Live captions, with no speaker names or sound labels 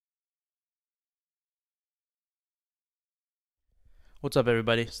What's up,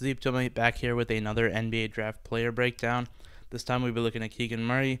 everybody? Sudeep Tumma back here with another NBA draft player breakdown. This time we'll be looking at Keegan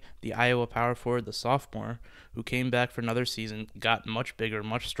Murray, the Iowa power forward, the sophomore, who came back for another season, got much bigger,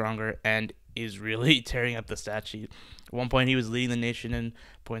 much stronger, and is really tearing up the stat sheet. At one point, he was leading the nation in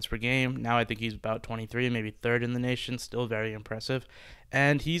points per game. Now I think he's about 23, maybe third in the nation. Still very impressive.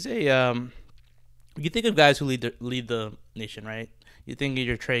 And he's you think of guys who lead the nation, right? You think of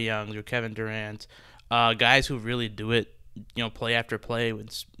your Trae Youngs, your Kevin Durant, guys who really do it, play after play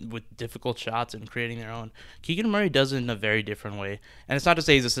with difficult shots and creating their own. Keegan Murray does it in a very different way, and it's not to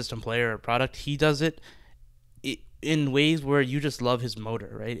say he's a system player or product. He does it in ways where you just love his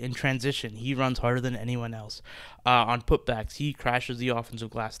motor, right? In transition, he runs harder than anyone else. On putbacks, he crashes the offensive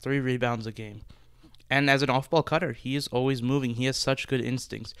glass, 3 rebounds a game. And as an off-ball cutter, he is always moving. He has such good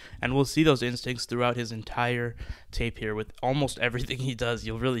instincts. And we'll see those instincts throughout his entire tape here with almost everything he does.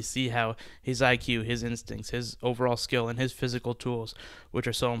 You'll really see how his IQ, his instincts, his overall skill, and his physical tools, which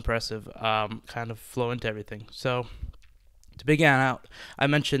are so impressive, kind of flow into everything. So to begin out, I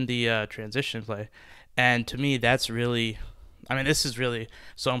mentioned the transition play. And to me, this is really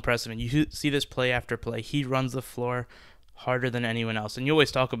so impressive. And you see this play after play. He runs the floor harder than anyone else. And you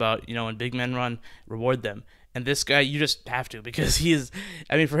always talk about, when big men run, reward them. And this guy, you just have to, because he is,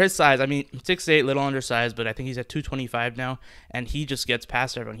 for his size, 6'8", little undersized, but I think he's at 225 now, and he just gets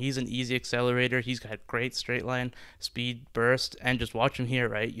past everyone. He's an easy accelerator. He's got great straight line, speed, burst, and just watch him here,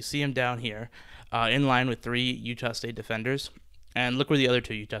 right? You see him down here, in line with 3 Utah State defenders. And look where the other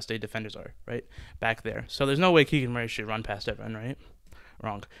 2 Utah State defenders are, right? Back there. So there's no way Keegan Murray should run past everyone, right?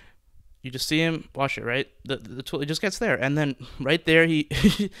 Wrong. You just see him, watch it, right? The tool, it just gets there, and then right there,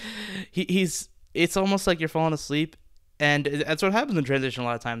 he's. It's almost like you're falling asleep, and that's what happens in transition a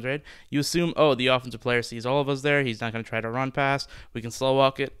lot of times, right? You assume, oh, the offensive player sees all of us there. He's not going to try to run past. We can slow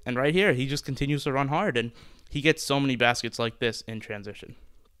walk it, and right here, he just continues to run hard, and he gets so many baskets like this in transition.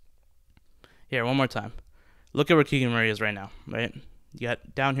 Here, one more time. Look at where Keegan Murray is right now, right? You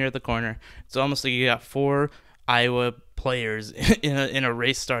got down here at the corner. It's almost like you got 4 Iowa players in a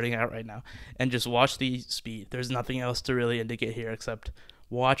race starting out right now, and just watch the speed. There's nothing else to really indicate here except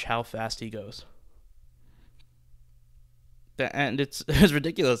watch how fast he goes. And it's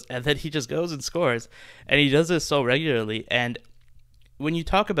ridiculous, and then he just goes and scores, and he does this so regularly. And when you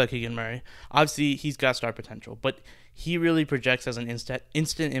talk about Keegan Murray, obviously he's got star potential, but he really projects as an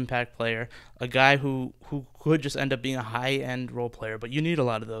instant impact player, a guy who could just end up being a high-end role player, but you need a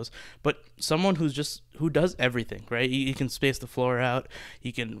lot of those. But someone who does everything, right? He can space the floor out,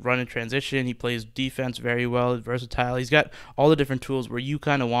 he can run in transition, he plays defense very well, versatile. He's got all the different tools where you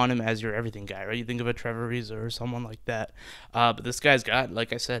kind of want him as your everything guy, right? You think of a Trevor Ariza or someone like that. But this guy's got,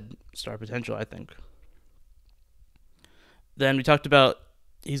 like I said, star potential, I think. Then we talked about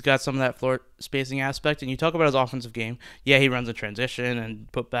he's got some of that floor spacing aspect, and you talk about his offensive game. Yeah, he runs a transition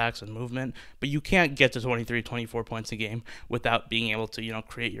and putbacks and movement, but you can't get to 23, 24 points a game without being able to,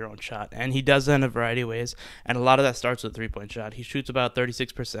 create your own shot. And he does that in a variety of ways, and a lot of that starts with a three-point shot. He shoots about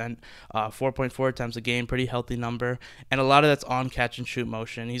 36%, 4.4 attempts a game, pretty healthy number, and a lot of that's on catch-and-shoot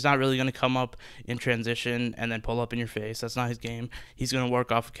motion. He's not really going to come up in transition and then pull up in your face. That's not his game. He's going to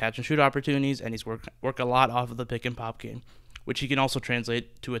work off of catch-and-shoot opportunities, and he's work a lot off of the pick-and-pop game, which he can also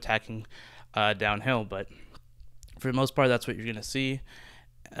translate to attacking downhill. But for the most part, that's what you're going to see.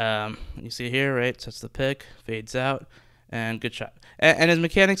 You see here, right? Sets the pick, fades out, and good shot. And his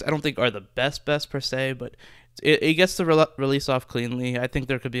mechanics, I don't think are the best per se, but it gets the release off cleanly. I think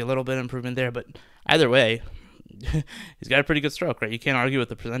there could be a little bit of improvement there, but either way, he's got a pretty good stroke, right? You can't argue with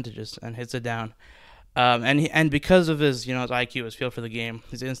the percentages, and hits it down. And because of his, his IQ, his feel for the game,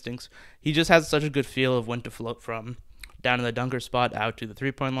 his instincts, he just has such a good feel of when to float from down in the dunker spot out to the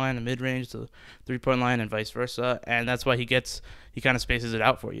three-point line, the mid-range to the three-point line, and vice versa. And that's why he kind of spaces it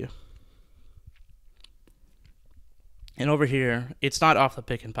out for you. And over here, it's not off the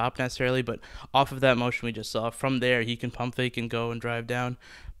pick and pop necessarily, but off of that motion we just saw. From there, he can pump fake and go and drive down.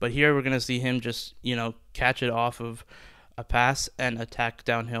 But here we're going to see him just, catch it off of a pass and attack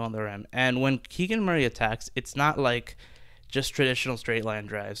downhill on the rim. And when Keegan Murray attacks, it's not like just traditional straight line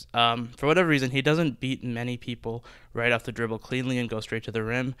drives. For whatever reason, he doesn't beat many people right off the dribble cleanly and go straight to the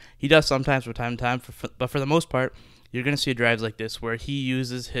rim. He does sometimes from time to time, but for the most part, you're going to see drives like this where he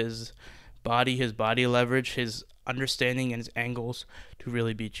uses his body leverage, his understanding, and his angles to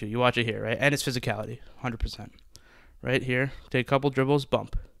really beat you. You watch it here, right? And his physicality, 100%. Right here, take a couple dribbles,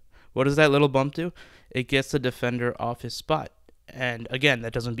 bump. What does that little bump do? It gets the defender off his spot. And again,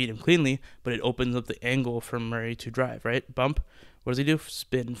 that doesn't beat him cleanly, but it opens up the angle for Murray to drive, right? Bump. What does he do?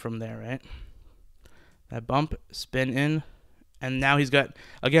 Spin from there, right? That bump, spin in, And now he's got,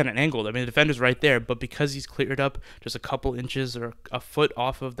 again, an angle. I mean, the defender's right there, but because he's cleared up just a couple inches or a foot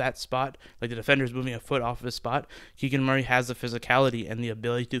off of that spot, like the defender's moving a foot off of his spot, Keegan Murray has the physicality and the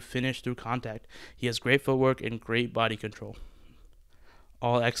ability to finish through contact. He has great footwork and great body control.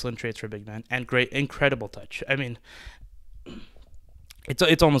 All excellent traits for a big man. And incredible touch. I mean,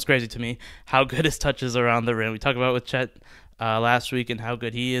 it's almost crazy to me how good his touch is around the rim. We talked about with Chet last week and how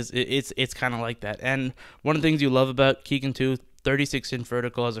good he is. It's kind of like that. And one of the things you love about Keegan too, 36-inch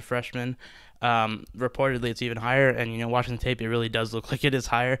vertical as a freshman. Reportedly, it's even higher, and watching the tape, it really does look like it is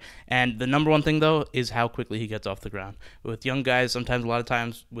higher. And the number one thing though is how quickly he gets off the ground. With young guys, sometimes a lot of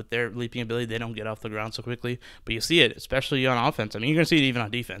times with their leaping ability, they don't get off the ground so quickly. But you see it, especially on offense. I mean, you're gonna see it even on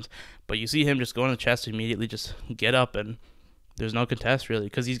defense. But you see him just go in the chest, immediately just get up, and there's no contest really,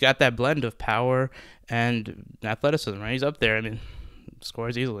 because he's got that blend of power and athleticism. Right, he's up there. I mean,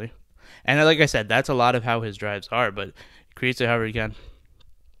 scores easily. And like I said, that's a lot of how his drives are, but he creates it however he can.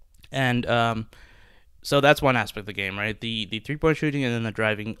 And so that's one aspect of the game, right? The three-point shooting and then the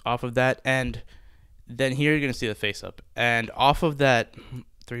driving off of that. And then here you're going to see the face-up. And off of that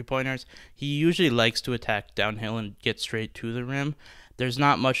three-pointers, he usually likes to attack downhill and get straight to the rim. There's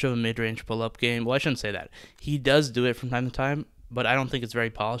not much of a mid-range pull-up game. Well, I shouldn't say that. He does do it from time to time, but I don't think it's very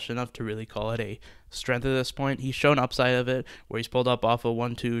polished enough to really call it a strength at this point. He's shown upside of it, where he's pulled up off a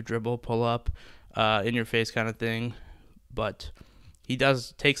 1-2 dribble pull-up, in-your-face kind of thing. But he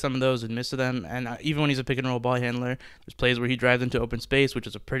does take some of those and miss them, and even when he's a pick-and-roll ball handler, there's plays where he drives into open space, which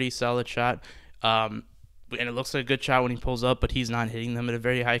is a pretty solid shot. And it looks like a good shot when he pulls up, but he's not hitting them at a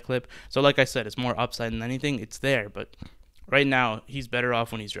very high clip. So like I said, it's more upside than anything. It's there, but right now he's better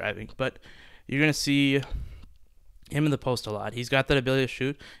off when he's driving. But you're going to see him in the post a lot. He's got that ability to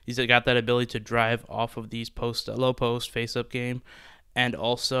shoot. He's got that ability to drive off of these low post face-up game, and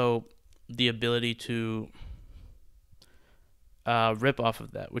also the ability to rip off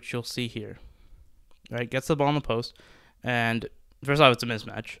of that, which you'll see here. Right, gets the ball in the post, and first off, it's a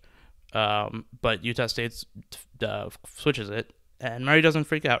mismatch. But Utah State switches it, and Murray doesn't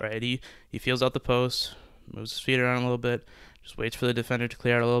freak out. Right, he feels out the post, moves his feet around a little bit, just waits for the defender to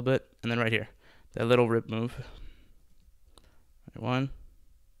clear out a little bit, and then right here, that little rip move. Right, one,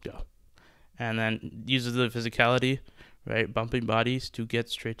 go, and then uses the physicality, right, bumping bodies to get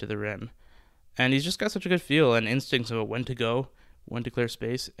straight to the rim. And he's just got such a good feel and instincts about when to go, when to clear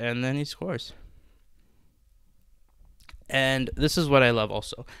space, and then he scores. And this is what I love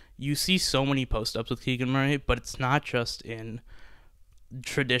also. You see so many post-ups with Keegan Murray, but it's not just in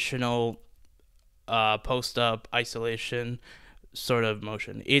traditional post-up isolation sort of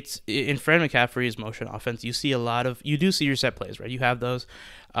motion. It's in Fred McCaffrey's motion offense. You do see your set plays, right? You have those.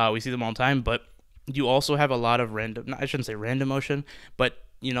 We see them all the time, but you also have a lot of I shouldn't say random motion, but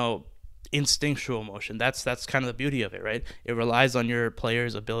instinctual motion. That's kind of the beauty of it, right? It relies on your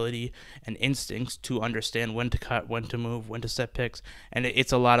player's ability and instincts to understand when to cut, when to move, when to set picks, and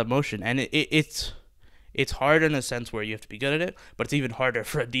it's a lot of motion. And it's hard in a sense where you have to be good at it, but it's even harder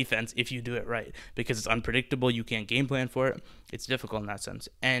for a defense if you do it right, because it's unpredictable. You can't game plan for it. It's difficult in that sense.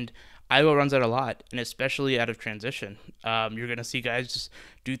 And Iowa runs that a lot, and especially out of transition. You're going to see guys just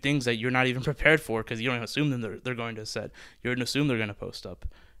do things that you're not even prepared for, because you don't even assume they're going to set. You're going to assume they're going to post up.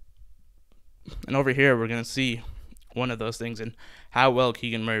 And over here, we're going to see one of those things and how well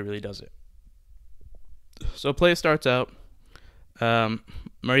Keegan Murray really does it. So play starts out.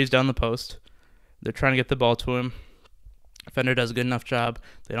 Murray's down the post. They're trying to get the ball to him. Defender does a good enough job.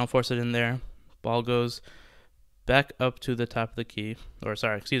 They don't force it in there. Ball goes back up to the top of the key.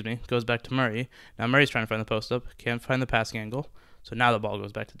 Goes back to Murray. Now Murray's trying to find the post up. Can't find the passing angle. So now the ball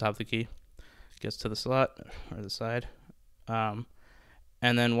goes back to the top of the key. Gets to the slot or the side.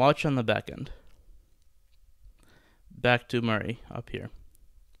 And then watch on the back end. Back to Murray up here.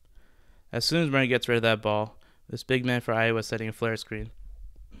 As soon as Murray gets rid of that ball, this big man for Iowa is setting a flare screen.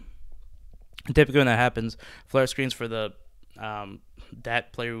 And typically when that happens, flare screens for the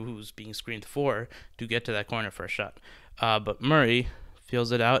that player who's being screened for to get to that corner for a shot. But Murray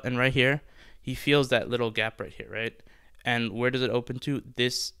feels it out, and right here, he feels that little gap right here, right? And where does it open to?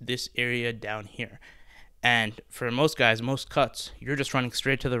 This area down here. And for most guys, most cuts, you're just running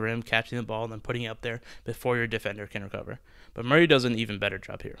straight to the rim, catching the ball, and then putting it up there before your defender can recover. But Murray does an even better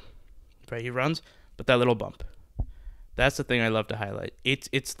job here. Right, he runs, but that little bump. That's the thing I love to highlight.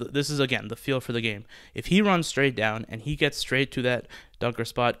 This is, again, the feel for the game. If he runs straight down and he gets straight to that dunker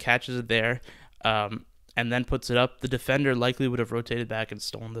spot, catches it there, and then puts it up, the defender likely would have rotated back and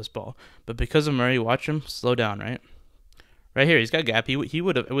stolen this ball. But because of Murray, watch him slow down, right? Right here, he's got gap. He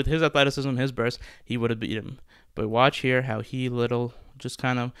would have, with his athleticism, his burst, he would have beat him. But watch here how he just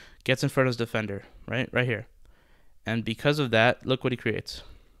kind of gets in front of his defender, right here. And because of that, look what he creates.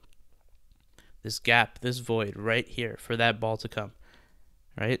 This gap, this void right here for that ball to come,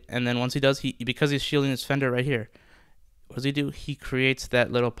 right? And then once he does, because he's shielding his fender right here, what does he do? He creates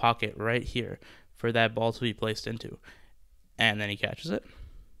that little pocket right here for that ball to be placed into. And then he catches it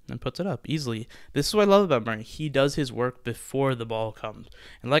and puts it up easily. This is what I love about Murray. He does his work before the ball comes.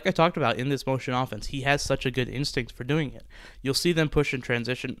 And like I talked about in this motion offense, he has such a good instinct for doing it. You'll see them push in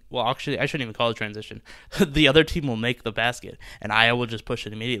transition. Well, actually, I shouldn't even call it transition. The other team will make the basket, and Iowa will just push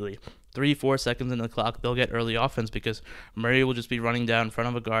it immediately. 3-4 seconds in the clock, they'll get early offense because Murray will just be running down in front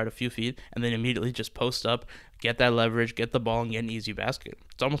of a guard a few feet and then immediately just post up, get that leverage, get the ball, and get an easy basket.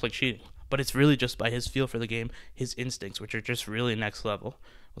 It's almost like cheating, but it's really just by his feel for the game, his instincts, which are just really next level.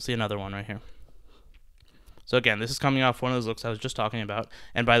 We'll see another one right here. So again, this is coming off one of those looks I was just talking about.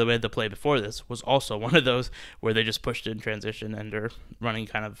 And by the way, the play before this was also one of those where they just pushed it in transition and are running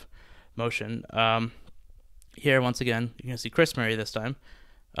kind of motion. Here, once again, you're going to see Chris Murray this time,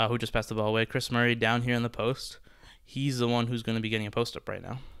 who just passed the ball away. Chris Murray down here in the post. He's the one who's going to be getting a post up right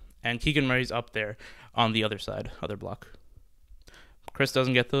now. And Keegan Murray's up there on the other side, other block. Chris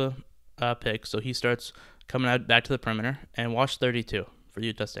doesn't get the pick, so he starts coming out back to the perimeter. And watch 32 for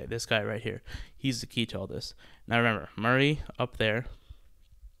Utah State. This guy right here. He's the key to all this. Now remember, Murray up there,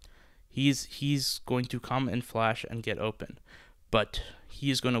 he's going to come and flash and get open. But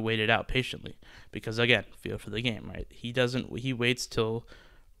he's going to wait it out patiently. Because again, feel for the game, right? He waits till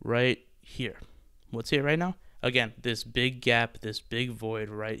right here. What's here right now? Again, this big gap, this big void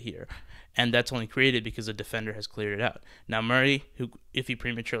right here. And that's only created because the defender has cleared it out. Now Murray, who if he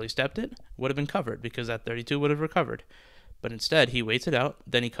prematurely stepped it, would have been covered because that 32 would have recovered. But instead, he waits it out,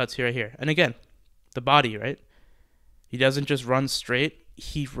 then he cuts here right here. And again, the body, right? He doesn't just run straight.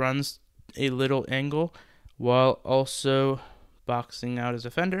 He runs a little angle while also boxing out his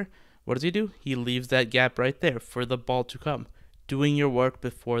defender. What does he do? He leaves that gap right there for the ball to come. Doing your work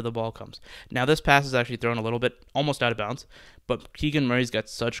before the ball comes. Now, this pass is actually thrown a little bit almost out of bounds, but Keegan Murray's got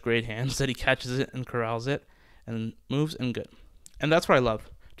such great hands that he catches it and corrals it and moves and good. And that's what I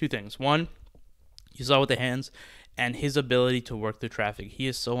love. Two things. One, you saw with the hands and his ability to work through traffic. He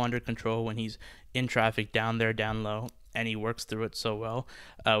is so under control when he's in traffic, down there, down low, and he works through it so well,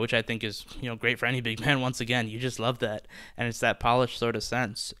 which I think is great for any big man. Once again, you just love that, and it's that polished sort of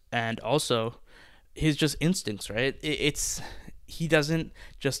sense, and also his just instincts, right? He doesn't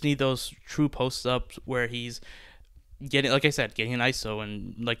just need those true post ups where he's getting, like I said, getting an ISO,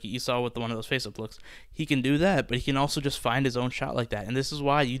 and like you saw with one of those face up looks, he can do that, but he can also just find his own shot like that. And this is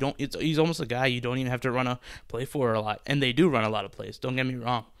why he's almost a guy you don't even have to run a play for a lot, and they do run a lot of plays. Don't get me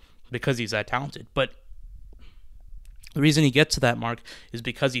wrong, because he's that talented, but the reason he gets to that mark is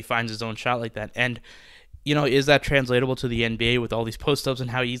because he finds his own shot like that. And, is that translatable to the NBA with all these post-ups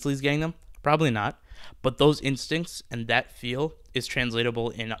and how easily he's getting them? Probably not. But those instincts and that feel is translatable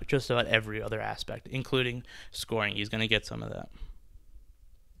in just about every other aspect, including scoring. He's going to get some of that.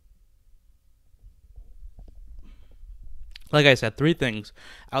 Like I said, three things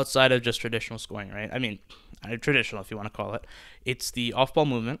outside of just traditional scoring, right? I mean, traditional if you want to call it. It's the off-ball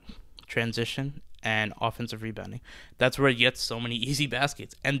movement, transition, and offensive rebounding. That's where he gets so many easy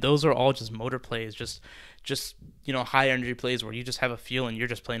baskets, and those are all just motor plays, just high energy plays where you just have a feel and you're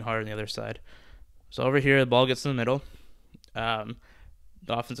just playing hard on the other side. So over here, the ball gets in the middle. The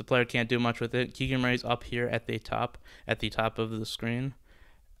offensive player can't do much with it. Keegan Murray's up here at the top of the screen,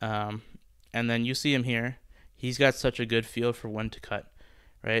 and then you see him here. He's got such a good feel for when to cut,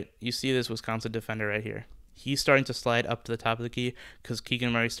 right? You see this Wisconsin defender right here. He's starting to slide up to the top of the key because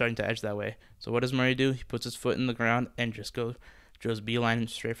Keegan Murray's starting to edge that way. So what does Murray do? He puts his foot in the ground and just goes beeline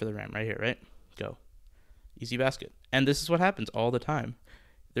straight for the rim right here, right? Go. Easy basket. And this is what happens all the time.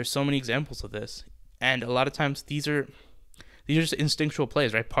 There's so many examples of this. And a lot of times these are just instinctual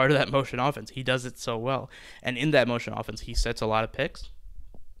plays, right? Part of that motion offense. He does it so well. And in that motion offense, he sets a lot of picks,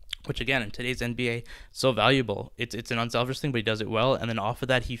 which again, in today's NBA, so valuable. It's an unselfish thing, but he does it well. And then off of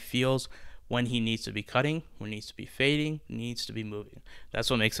that, he feels when he needs to be cutting, when he needs to be fading, needs to be moving. That's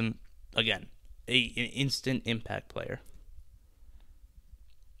what makes him, again, an instant impact player.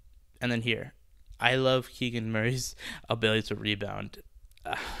 And then here, I love Keegan Murray's ability to rebound.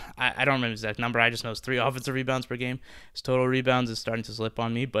 I don't remember the exact number. I just know it's 3 offensive rebounds per game. His total rebounds is starting to slip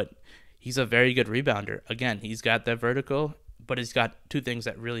on me, but he's a very good rebounder. Again, he's got that vertical, but he's got 2 things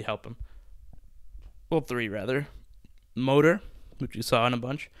that really help him. Well, 3 rather. Motor, which you saw in a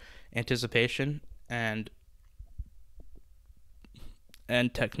bunch. Anticipation, and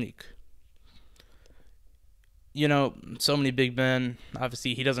technique. So many big men.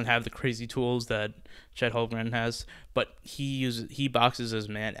 Obviously, he doesn't have the crazy tools that Chet Holmgren has, but he boxes his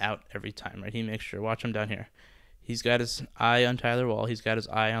man out every time, right? He makes sure. Watch him down here. He's got his eye on Tyler Wall. He's got his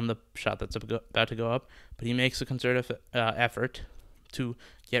eye on the shot that's about to go up. But he makes a concerted effort to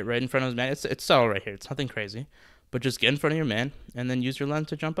get right in front of his man. It's subtle right here. It's nothing crazy. But just get in front of your man and then use your length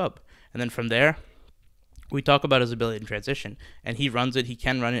to jump up. And then from there, we talk about his ability in transition. And he runs it. He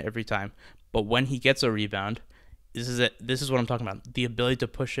can run it every time. But when he gets a rebound, this is it. This is what I'm talking about. The ability to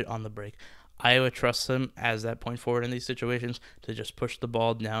push it on the break. Iowa trusts him as that point forward in these situations to just push the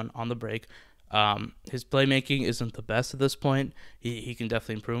ball down on the break. His playmaking isn't the best at this point. He can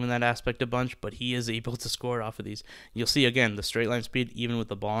definitely improve in that aspect a bunch, but he is able to score off of these. You'll see, again, the straight line speed, even with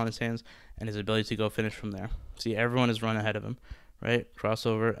the ball in his hands, and his ability to go finish from there. See, everyone is run ahead of him, right?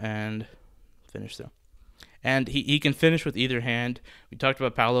 Crossover and finish through. And he can finish with either hand. We talked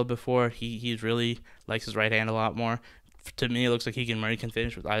about Paolo before. He really likes his right hand a lot more. To me, it looks like Keegan Murray can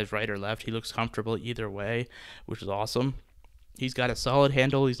finish with either right or left. He looks comfortable either way, which is awesome. He's got a solid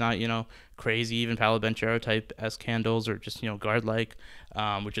handle. He's not, crazy, even Paolo Banchero type esque handles or just, guard like,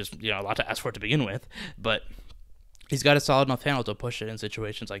 which is, a lot to ask for to begin with. But he's got a solid enough handle to push it in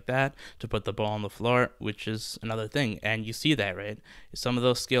situations like that, to put the ball on the floor, which is another thing. And you see that, right? Some of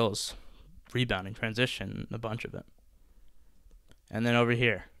those skills, rebounding, transition, a bunch of it. And then over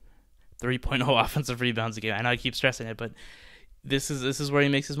here, 3.0 offensive rebounds a game. I know I keep stressing it, but this is where he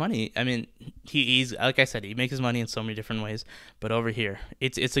makes his money. I mean, he's like I said, he makes his money in so many different ways. But over here,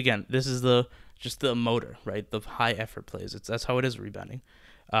 it's again, this is just the motor, right? The high effort plays. That's how it is rebounding.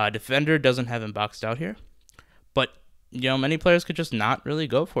 Defender doesn't have him boxed out here, but many players could just not really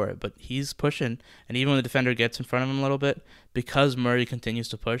go for it. But he's pushing, and even when the defender gets in front of him a little bit, because Murray continues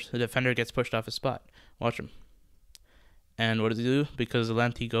to push, the defender gets pushed off his spot. Watch him. And what does he do? Because of the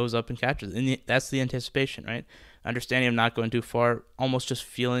length, he goes up and catches. And that's the anticipation, right? Understanding him not going too far, almost just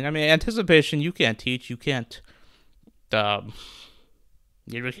feeling. I mean, anticipation, you can't teach. You can't. You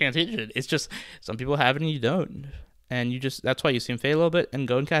really can't teach it. It's just some people have it and you don't. And that's why you see him fade a little bit and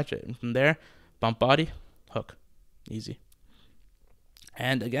go and catch it. And from there, bump body, hook. Easy.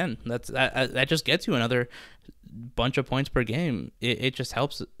 And again, that just gets you another bunch of points per game. It just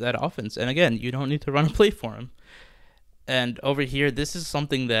helps that offense. And again, you don't need to run a play for him. And over here, this is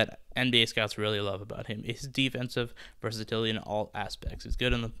something that NBA scouts really love about him. His defensive versatility in all aspects. He's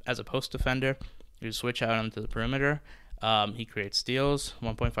good as a post defender. You switch out onto the perimeter. He creates steals,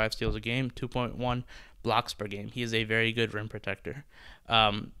 1.5 steals a game, 2.1 blocks per game. He is a very good rim protector.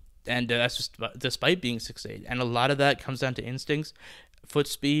 And that's just despite being 6'8". And a lot of that comes down to instincts, foot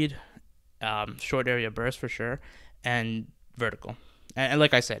speed, short area burst for sure, and vertical. And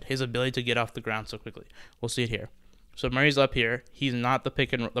like I said, his ability to get off the ground so quickly. We'll see it here. So Murray's up here. He's not the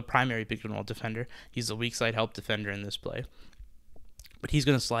primary pick and roll defender. He's the weak side help defender in this play. But he's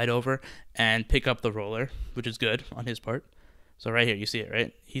going to slide over and pick up the roller, which is good on his part. So right here, you see it,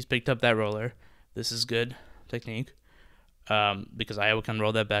 right? He's picked up that roller. This is good technique because Iowa can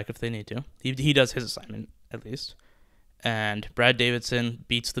roll that back if they need to. He does his assignment, at least. And Brad Davidson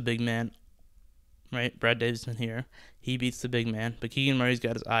beats the big man, right? Brad Davidson here. He beats the big man. But Keegan Murray's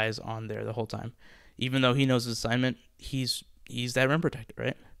got his eyes on there the whole time. Even though he knows his assignment, he's that rim protector,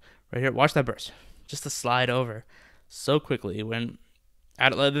 right? Right here, watch that burst. Just to slide over so quickly.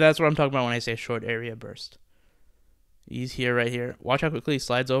 That's what I'm talking about when I say short area burst. He's here, right here. Watch how quickly he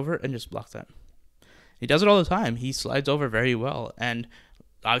slides over and just blocks that. He does it all the time. He slides over very well. And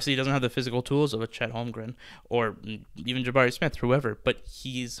obviously he doesn't have the physical tools of a Chet Holmgren or even Jabari Smith, whoever. But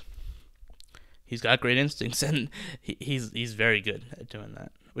he's got great instincts, and he's very good at doing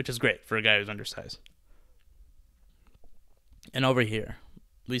that, which is great for a guy who's undersized. And over here,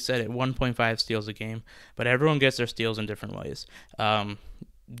 we said it, 1.5 steals a game, but everyone gets their steals in different ways.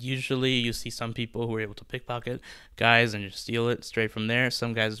 Usually you see some people who are able to pickpocket guys and just steal it straight from there.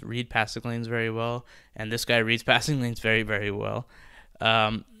 Some guys read passing lanes very well, and this guy reads passing lanes very, very well.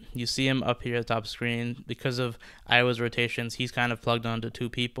 You see him up here at the top screen. Because of Iowa's rotations, he's kind of plugged onto two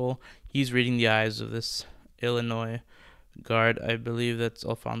people. He's reading the eyes of this Illinois guard. I believe that's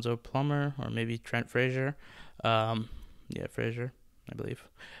Alfonso Plummer or maybe Trent Frazier. Yeah, Frazier, I believe.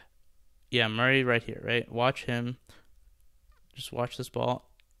 Yeah, Murray right here, right? Watch him. Just watch this ball.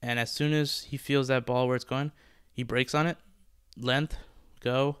 And as soon as he feels that ball where it's going, he breaks on it. Length,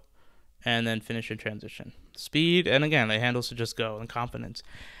 go, and then finish in transition. Speed, and again, the handles to just go, and confidence.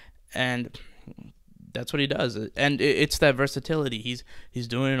 And that's what he does. And it's that versatility. He's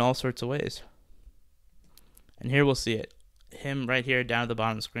doing it in all sorts of ways. And here we'll see it. Him right here down at the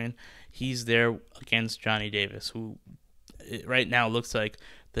bottom of the screen. He's there against Johnny Davis, who right now looks like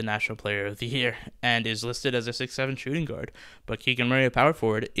the National Player of the Year and is listed as a 6'7" shooting guard. But Keegan Murray, a power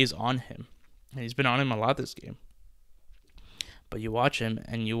forward, is on him. And he's been on him a lot this game. but you watch him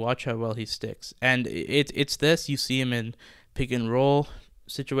and you watch how well he sticks. And it's this, you see him in pick and roll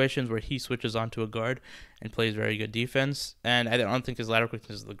situations where he switches onto a guard and plays very good defense. And I don't think his lateral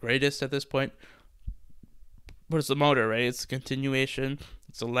quickness is the greatest at this point, but it's the motor, right? It's the continuation,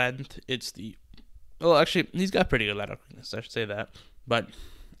 it's the length, it's the actually, he's got pretty good lateral quickness, I should say that. But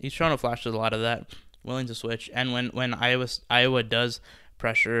he's showing flashes a lot of that, willing to switch. And when Iowa does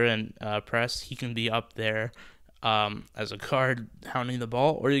pressure and press, he can be up there as a guard hounding the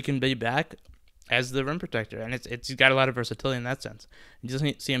ball, or he can be back as the rim protector. And he's got a lot of versatility in that sense. You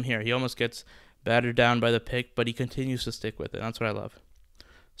just see him here. He almost gets battered down by the pick, but he continues to stick with it. That's what I love.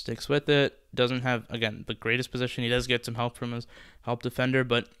 Sticks with it. Doesn't have, again, the greatest position. He does get some help from his help defender,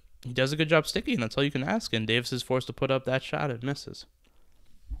 but he does a good job sticking. That's all you can ask. And Davis is forced to put up that shot and misses.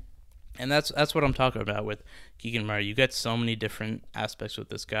 And that's what I'm talking about with Keegan Murray. You get so many different aspects with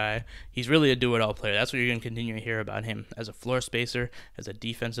this guy. He's really a do-it-all player. That's what you're going to continue to hear about him as a floor spacer, as a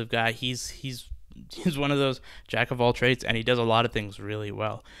defensive guy. He's one of those jack of all trades, and he does a lot of things really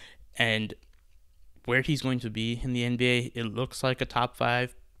well. And where he's going to be in the NBA, it looks like a top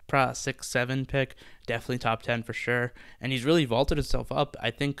 5, 6, 7 pick, definitely top 10 for sure. And he's really vaulted himself up. I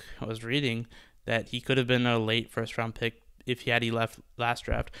think I was reading that he could have been a late first-round pick if he left last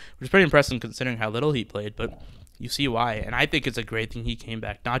draft, which is pretty impressive considering how little he played, but you see why. And I think it's a great thing he came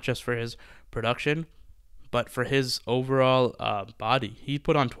back, not just for his production, but for his overall body. He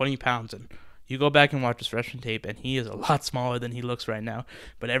put on 20 pounds, and you go back and watch his freshman tape, and he is a lot smaller than he looks right now.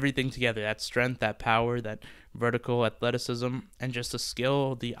 But everything together, that strength, that power, that vertical athleticism, and just the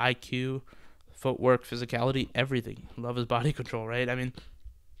skill, the IQ, footwork, physicality, everything. Love his body control, right? I mean,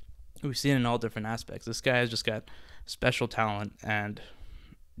 we've seen it in all different aspects. This guy has just got special talent, and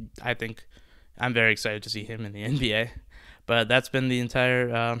I think I'm very excited to see him in the NBA. But that's been the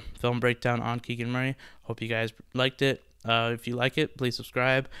entire film breakdown on Keegan Murray. Hope you guys liked it. If you like it, please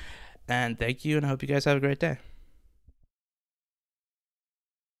subscribe. And thank you, and I hope you guys have a great day.